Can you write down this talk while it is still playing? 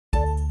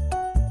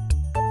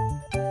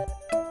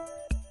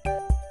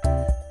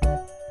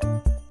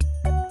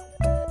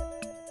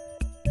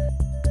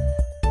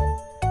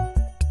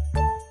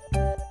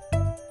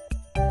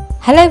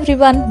Hello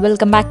everyone,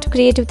 welcome back to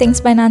Creative Things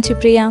by Nanchi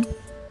Priya.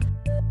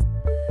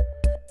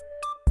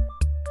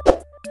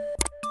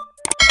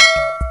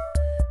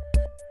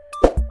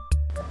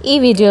 ఈ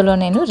వీడియోలో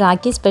నేను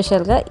రాఖీ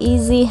స్పెషల్గా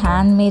ఈజీ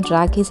హ్యాండ్మేడ్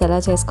రాఖీస్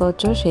ఎలా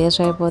చేసుకోవచ్చో షేర్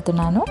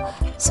చేయబోతున్నాను.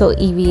 సో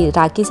ఇవి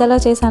రాఖీస్ ఎలా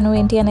చేశాను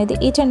ఏంటి అనేది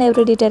ఈచ్ అండ్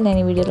ఎవ్రీ డీటెయిల్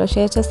నేను ఈ వీడియోలో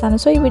షేర్ చేస్తాను.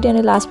 సో ఈ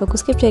వీడియోని లాస్ట్ వరకు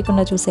స్కిప్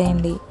చేయకుండా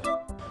చూసేయండి.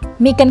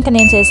 మీకు కనుక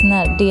నేను చేసిన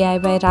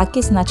DIY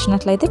రాఖీస్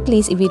నచ్చినట్లయితే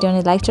ప్లీజ్ ఈ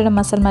వీడియోని లైక్ చేయడం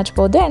అస్సలు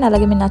మర్చిపోవద్దు. అండ్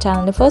అలాగే మీరు నా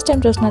ఛానల్ని ఫస్ట్ టైం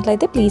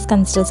చూసినట్లయితే please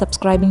consider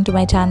subscribing to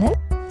my channel.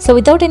 So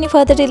without any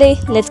further delay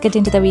let's get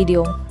in to the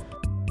video.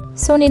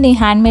 So నేను ఈ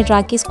హ్యాండ్మేడ్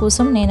రాఖీస్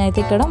కోసం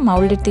నేనైతే ఇక్కడ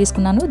మౌల్డెడ్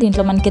తీసుకున్నాను.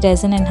 దీంట్లో మనకి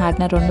రెజిన్ అండ్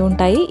హార్డ్నర్ రెండు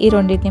ఉంటాయి. ఈ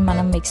రెండింటిని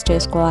మనం మిక్స్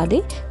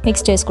చేసుకోవాలి.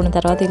 మిక్స్ చేసుకున్న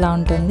తర్వాత ఇలా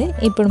ఉంటుంది.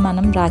 ఇప్పుడు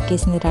మనం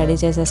రాఖీస్ని రెడీ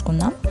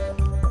చేసేసుకుందాం.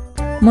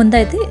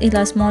 ముందైతే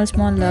ఇలా స్మాల్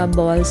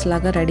బాల్స్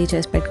లాగా రెడీ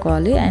చేసి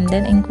పెట్టుకోవాలి. అండ్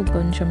దెన్ ఇంకో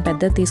కొంచెం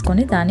పెద్దది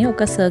తీసుకొని దాన్ని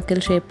ఒక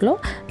సర్కిల్ షేప్లో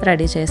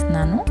రెడీ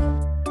చేస్తున్నాను.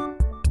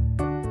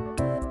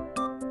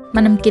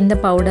 మనం కింద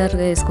పౌడర్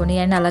వేసుకొని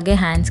అండ్ అలాగే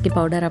హ్యాండ్స్కి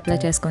పౌడర్ అప్లై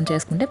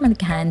చేసుకుంటే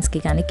మనకి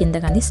హ్యాండ్స్కి కానీ కింద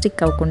కానీ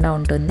స్టిక్ అవ్వకుండా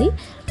ఉంటుంది.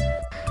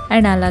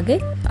 అండ్ అలాగే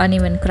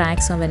అన్ఈవెన్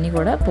క్రాక్స్ అవన్నీ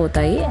కూడా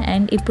పోతాయి.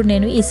 అండ్ ఇప్పుడు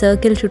నేను ఈ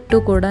సర్కిల్ చుట్టూ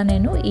కూడా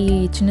నేను ఈ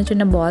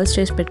చిన్న బాల్స్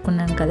చేసి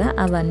పెట్టుకున్నాను కదా,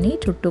 అవన్నీ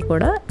చుట్టూ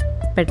కూడా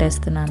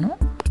పెట్టేస్తున్నాను.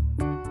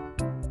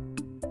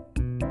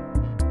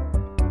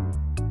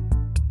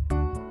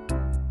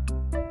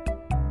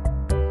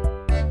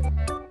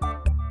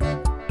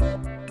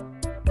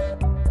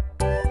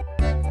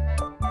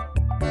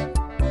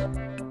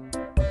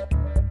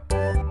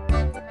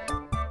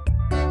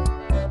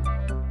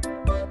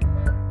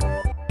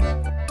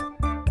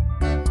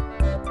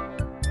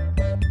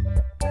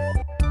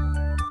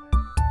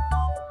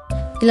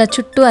 ఇలా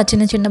చుట్టూ ఆ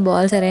చిన్న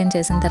బాల్స్ అరేంజ్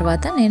చేసిన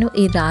తర్వాత నేను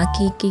ఈ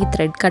రాఖీకి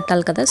థ్రెడ్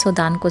కట్టాలి కదా, సో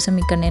దానికోసం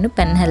ఇక్కడ నేను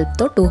పెన్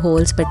హెల్ప్తో 2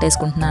 హోల్స్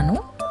పెట్టేసుకుంటున్నాను.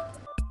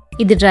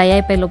 ఇది డ్రై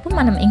అయిపోయేలోపు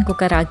మనం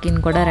ఇంకొక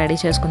రాఖీని కూడా రెడీ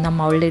చేసుకుందాం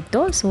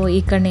మౌల్డెడ్తో. సో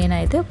ఇక్కడ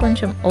నేనైతే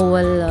కొంచెం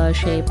ఓవల్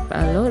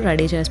షేప్లో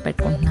రెడీ చేసి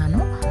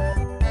పెట్టుకుంటున్నాను.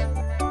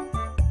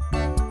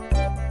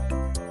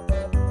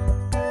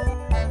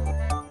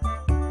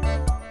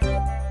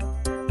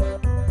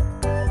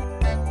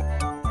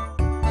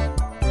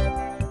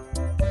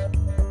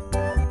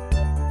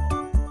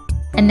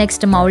 అండ్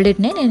నెక్స్ట్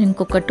మౌల్డెడ్ని నేను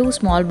ఇంకొక 2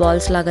 స్మాల్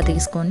బాల్స్ లాగా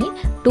తీసుకొని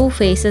 2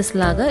 ఫేసెస్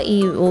లాగా ఈ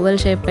ఓవల్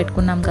షేప్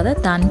పెట్టుకున్నాం కదా,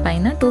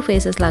 దానిపైన 2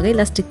 ఫేసెస్ లాగా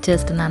ఇలా స్టిక్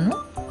చేస్తున్నాను.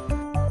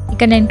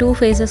 ఇక్కడ నేను 2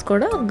 ఫేసెస్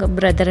కూడా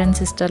బ్రదర్ అండ్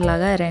సిస్టర్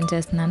లాగా అరేంజ్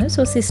చేస్తున్నాను.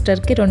 సో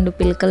సిస్టర్కి 2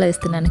 పిలకలు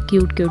వేస్తున్నాను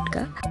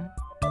క్యూట్గా.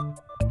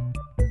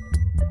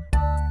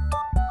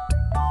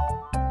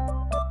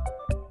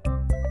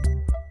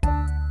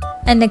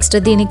 అండ్ నెక్స్ట్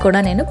దీనికి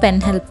కూడా నేను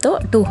పెన్ హెల్ప్తో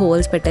 2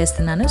 హోల్స్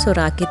పెట్టేస్తున్నాను. సో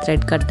రాఖీ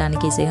థ్రెడ్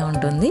కట్టడానికి ఈజీగా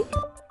ఉంటుంది.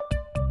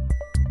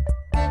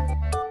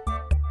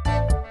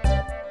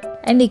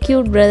 అండ్ ఈ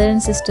క్యూట్ బ్రదర్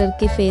అండ్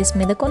సిస్టర్కి ఫేస్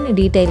మీద కొన్ని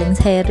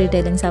డీటెయిలింగ్స్, హెయిర్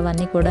డీటెయిలింగ్స్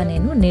అవన్నీ కూడా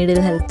నేను నీడిల్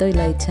హెల్ప్తో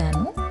ఇలా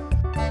ఇచ్చాను.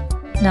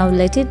 Now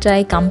let it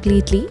dry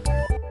completely.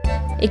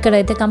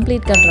 ఇక్కడైతే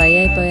కంప్లీట్గా డ్రై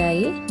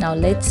అయిపోయాయి. Now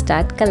let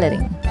start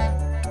colouring.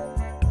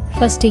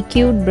 First ఈ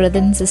క్యూట్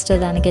బ్రదర్ అండ్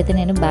సిస్టర్ దానికైతే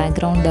నేను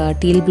బ్యాక్గ్రౌండ్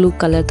టీల్ బ్లూ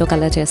కలర్తో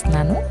కలర్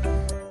చేస్తున్నాను.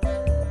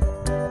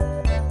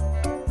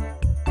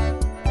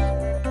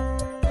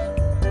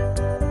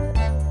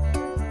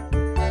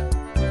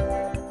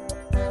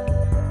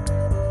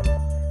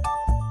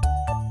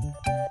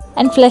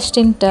 అండ్ ఫ్లెష్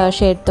టింట్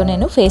షేడ్తో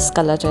నేను ఫేస్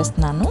కలర్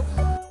చేస్తున్నాను.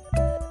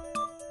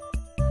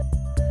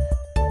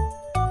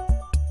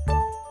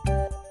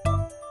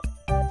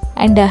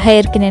 అండ్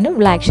హెయిర్కి నేను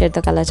బ్లాక్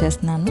షేడ్తో కలర్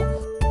చేస్తున్నాను.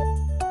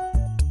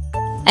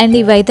 అండ్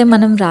ఇవైతే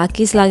మనం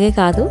రాఖీస్ లాగే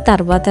కాదు,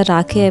 తర్వాత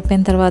రాఖీ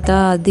అయిపోయిన తర్వాత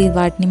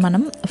వాటిని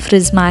మనం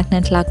ఫ్రిజ్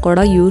మ్యాగ్నెట్ లాగా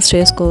కూడా యూజ్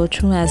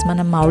చేసుకోవచ్చు. యాజ్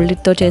మనం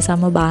మౌల్డెడ్తో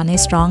చేసాము, బాగానే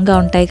స్ట్రాంగ్గా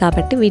ఉంటాయి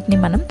కాబట్టి వీటిని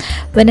మనం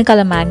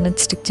వెనకాల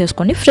మ్యాగ్నెట్ స్టిక్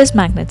చేసుకొని ఫ్రిజ్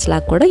మ్యాగ్నెట్స్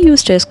లాగా కూడా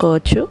యూజ్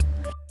చేసుకోవచ్చు.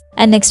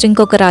 అండ్ నెక్స్ట్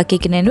ఇంకొక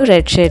రాఖీకి నేను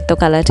రెడ్ షేడ్తో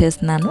కలర్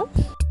చేస్తున్నాను.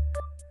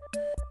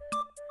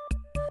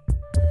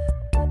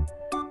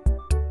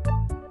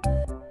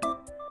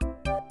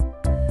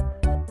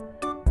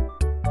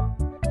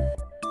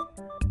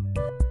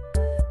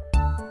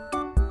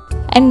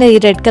 అండ్ ఈ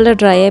రెడ్ కలర్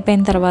డ్రై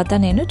అయిపోయిన తర్వాత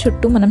నేను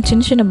చుట్టూ మనం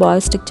చిన్న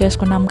బాల్స్ స్టిక్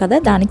చేసుకున్నాం కదా,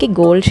 దానికి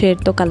గోల్డ్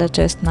షేడ్తో కలర్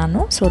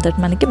చేస్తున్నాను. సో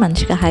దట్ మనకి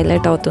మంచిగా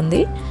హైలైట్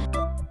అవుతుంది.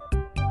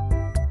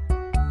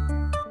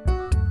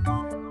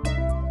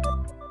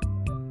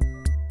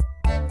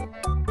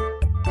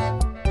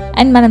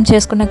 అండ్ మనం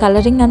చేసుకున్న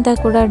కలరింగ్ అంతా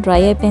కూడా డ్రై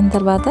అయిపోయిన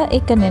తర్వాత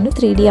ఇక్కడ నేను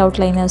 3D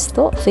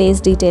అవుట్లైనర్స్తో ఫేస్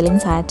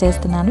డీటెయిలింగ్స్ యాడ్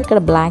చేస్తున్నాను. ఇక్కడ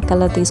బ్లాక్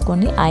కలర్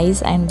తీసుకొని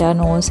ఐస్ అండ్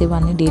నోస్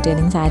ఇవన్నీ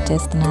డీటెయిలింగ్స్ యాడ్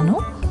చేస్తున్నాను.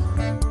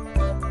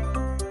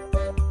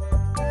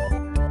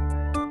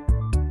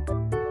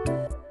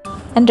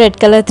 And red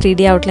colour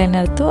 3D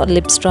అవుట్లైనర్తో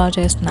lips draw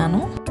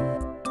చేస్తున్నాను.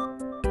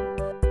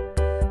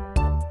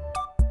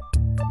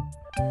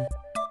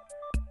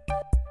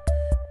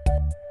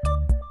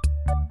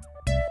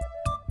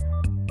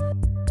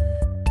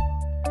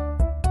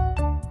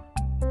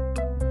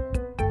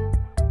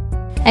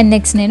 అండ్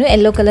నెక్స్ట్ నేను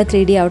ఎల్లో కలర్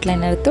 3D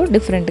అవుట్లైనర్తో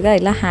డిఫరెంట్గా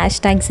ఇలా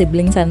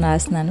 #సిబ్లింగ్స్ అని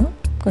రాస్తున్నాను.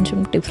 కొంచెం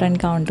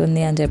డిఫరెంట్గా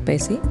ఉంటుంది అని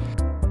చెప్పేసి.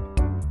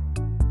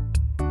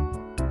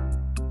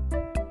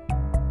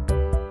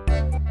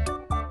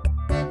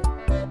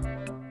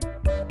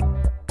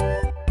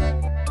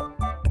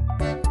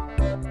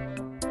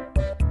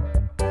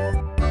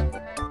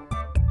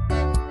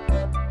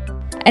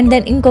 అండ్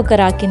దెన్ ఇంకొక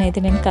రాఖీని అయితే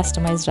నేను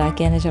కస్టమైజ్డ్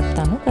రాఖీ అని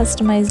చెప్తాను.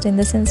 కస్టమైజ్డ్ ఇన్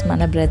ద సెన్స్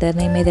మన బ్రదర్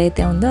నేమ్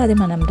ఏదైతే ఉందో అది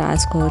మనం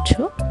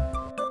రాసుకోవచ్చు.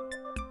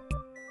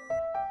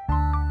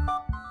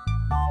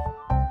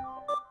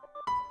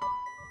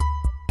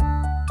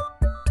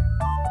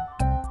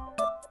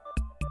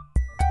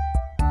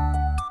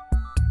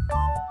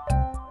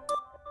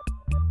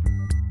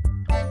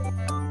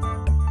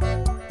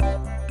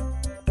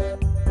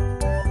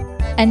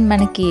 అండ్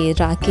మనకి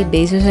రాఖీ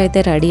బేసెస్ అయితే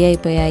రెడీ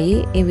అయిపోయాయి.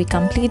 ఇవి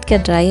కంప్లీట్గా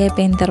డ్రై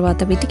అయిపోయిన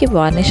తర్వాత వీటికి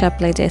వార్నిష్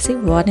అప్లై చేసి,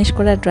 వార్నిష్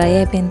కూడా డ్రై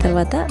అయిపోయిన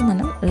తర్వాత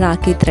మనం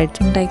రాఖీ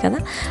థ్రెడ్స్ ఉంటాయి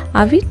కదా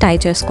అవి టై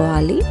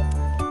చేసుకోవాలి.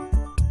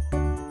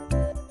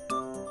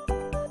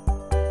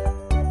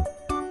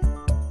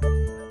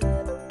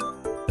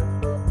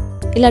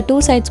 ఇలా 2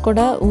 సైడ్స్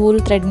కూడా వూల్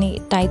థ్రెడ్ని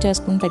టై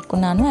చేసుకుని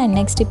పెట్టుకున్నాను. అండ్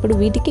నెక్స్ట్ ఇప్పుడు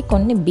వీటికి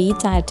కొన్ని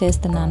బీడ్స్ యాడ్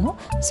చేస్తున్నాను.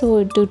 సో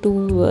 2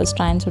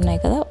 స్ట్రాండ్స్ ఉన్నాయి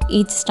కదా,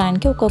 ఈచ్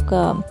స్ట్రాండ్కి ఒక్కొక్క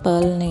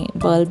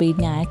పర్ల్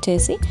బీడ్ని యాడ్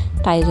చేసి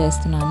టై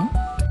చేస్తున్నాను.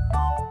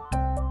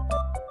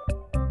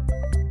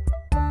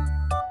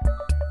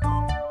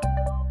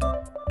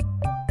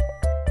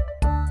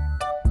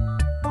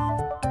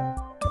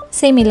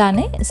 సేమ్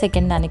ఇలానే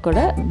సెకండ్ దానికి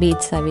కూడా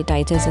బీడ్స్ అవి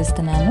టై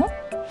చేసేస్తున్నాను.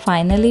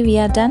 Finally, we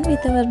are done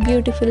with our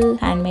beautiful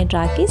handmade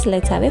Rakhis.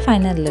 Let's have a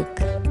final look.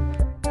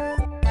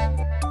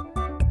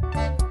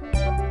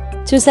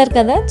 చూసారు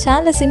కదా,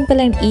 చాలా సింపుల్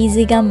అండ్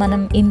ఈజీగా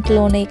మనం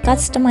ఇంట్లోనే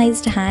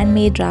కస్టమైజ్డ్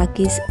హ్యాండ్మేడ్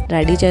రాఖీస్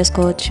రెడీ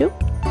చేసుకోవచ్చు.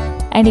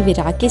 అండ్ ఇవి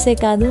రాఖీసే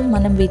కాదు,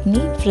 మనం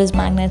వీటిని ఫ్రిడ్జ్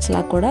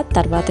మ్యాగ్నెట్స్లా కూడా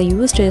తర్వాత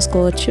యూజ్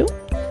చేసుకోవచ్చు.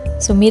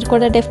 సో మీరు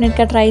కూడా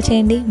డెఫినెట్గా ట్రై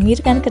చేయండి.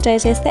 మీరు కనుక ట్రై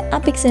చేస్తే ఆ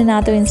పిక్స్ని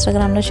నాతో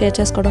ఇన్స్టాగ్రామ్లో షేర్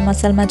చేసుకోవడం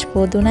అస్సలు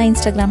మర్చిపోద్దు. నా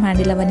ఇన్స్టాగ్రామ్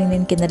హ్యాండిల్ అవన్నీ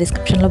నేను కింద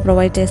డిస్క్రిప్షన్లో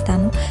ప్రొవైడ్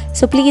చేస్తాను.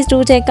 So please do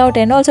checkout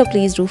and also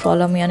please do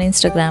follow me on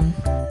Instagram.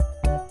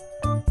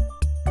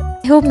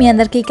 I hope మీ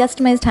అందరికీ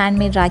కస్టమైజ్డ్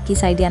హ్యాండ్మేడ్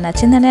రాఖీస్ ఐడియా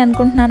నచ్చిందని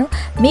అనుకుంటున్నాను.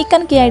 మీకు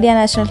కనుక ఈ ఐడియా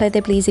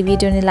నచ్చినట్లయితే ప్లీజ్ ఈ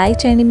వీడియోని లైక్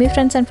చేయండి, మీ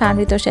ఫ్రెండ్స్ అండ్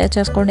ఫ్యామిలీతో షేర్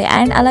చేసుకోండి.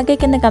 అండ్ అలాగే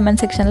కింద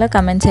కమెంట్ సెక్షన్లో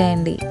కమెంట్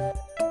చేయండి.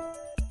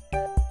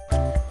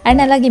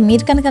 అండ్ అలాగే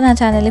మీరు కనుక నా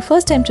ఛానల్ని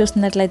ఫస్ట్ టైం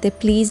చూస్తున్నట్లయితే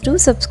please do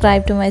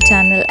subscribe to my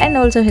channel and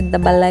also hit the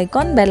bell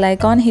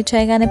icon hit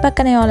చేయగానే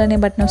పక్కనే ఆల్ అనే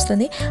బటన్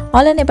వస్తుంది.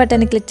 ఆల్ అనే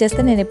బటన్ని క్లిక్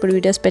చేస్తే నేను ఎప్పుడు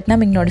వీడియోస్ పెట్టినా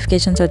మీకు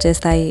నోటిఫికేషన్స్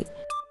వచ్చేస్తాయి.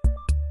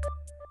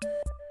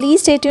 Please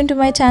stay tune to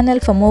my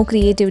channel for more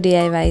creative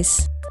DIYs.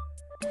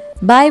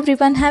 Bye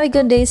everyone, have a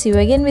good day. See you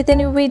again with a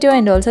new video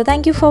and also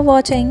thank you for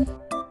watching.